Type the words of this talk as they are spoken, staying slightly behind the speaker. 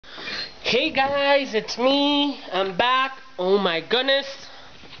Hey guys, it's me. I'm back. Oh my goodness.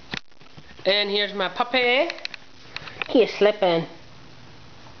 And here's my puppy. He is sleeping.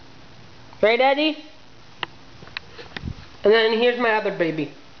 Right, Daddy? And then here's my other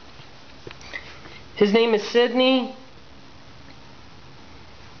baby. His name is Sydney.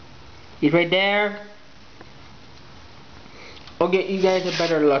 He's right there. I'll get you guys a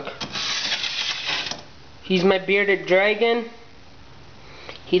better look. He's my bearded dragon.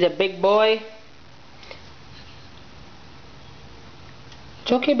 He's a big boy.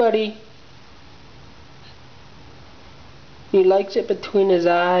 It's okay, buddy. He likes it between his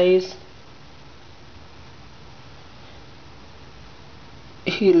eyes.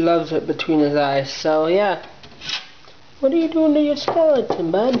 He loves it between his eyes. So, yeah. What are you doing to your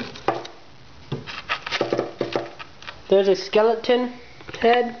skeleton, bud? There's a skeleton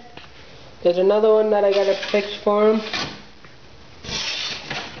head. There's another one that I gotta fix for him.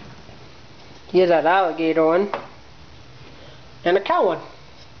 Here's that alligator one. And a cow one.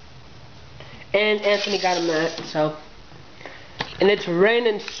 And Anthony got him that, so. And it's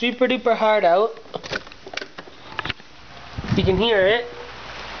raining super duper hard out. You can hear it.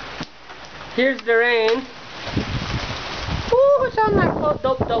 Here's the rain. Ooh, it's on that close.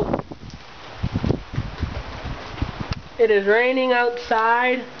 Dope. It is raining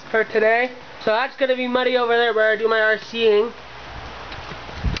outside for today. So that's gonna be muddy over there where I do my RCing.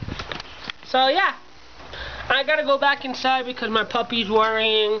 So yeah, I gotta go back inside because my puppy's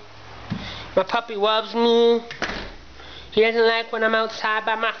worrying. My puppy loves me. He doesn't like when I'm outside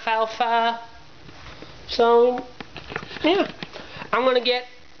by myself. So yeah, I'm gonna get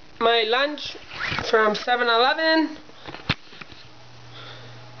my lunch from 7-Eleven.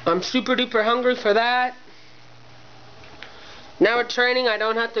 I'm super duper hungry for that. Now with training, I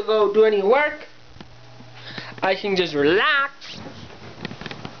don't have to go do any work. I can just relax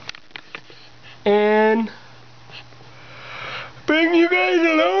and bring you guys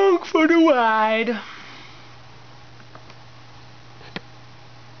along for the ride.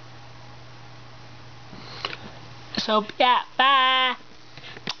 So yeah, bye.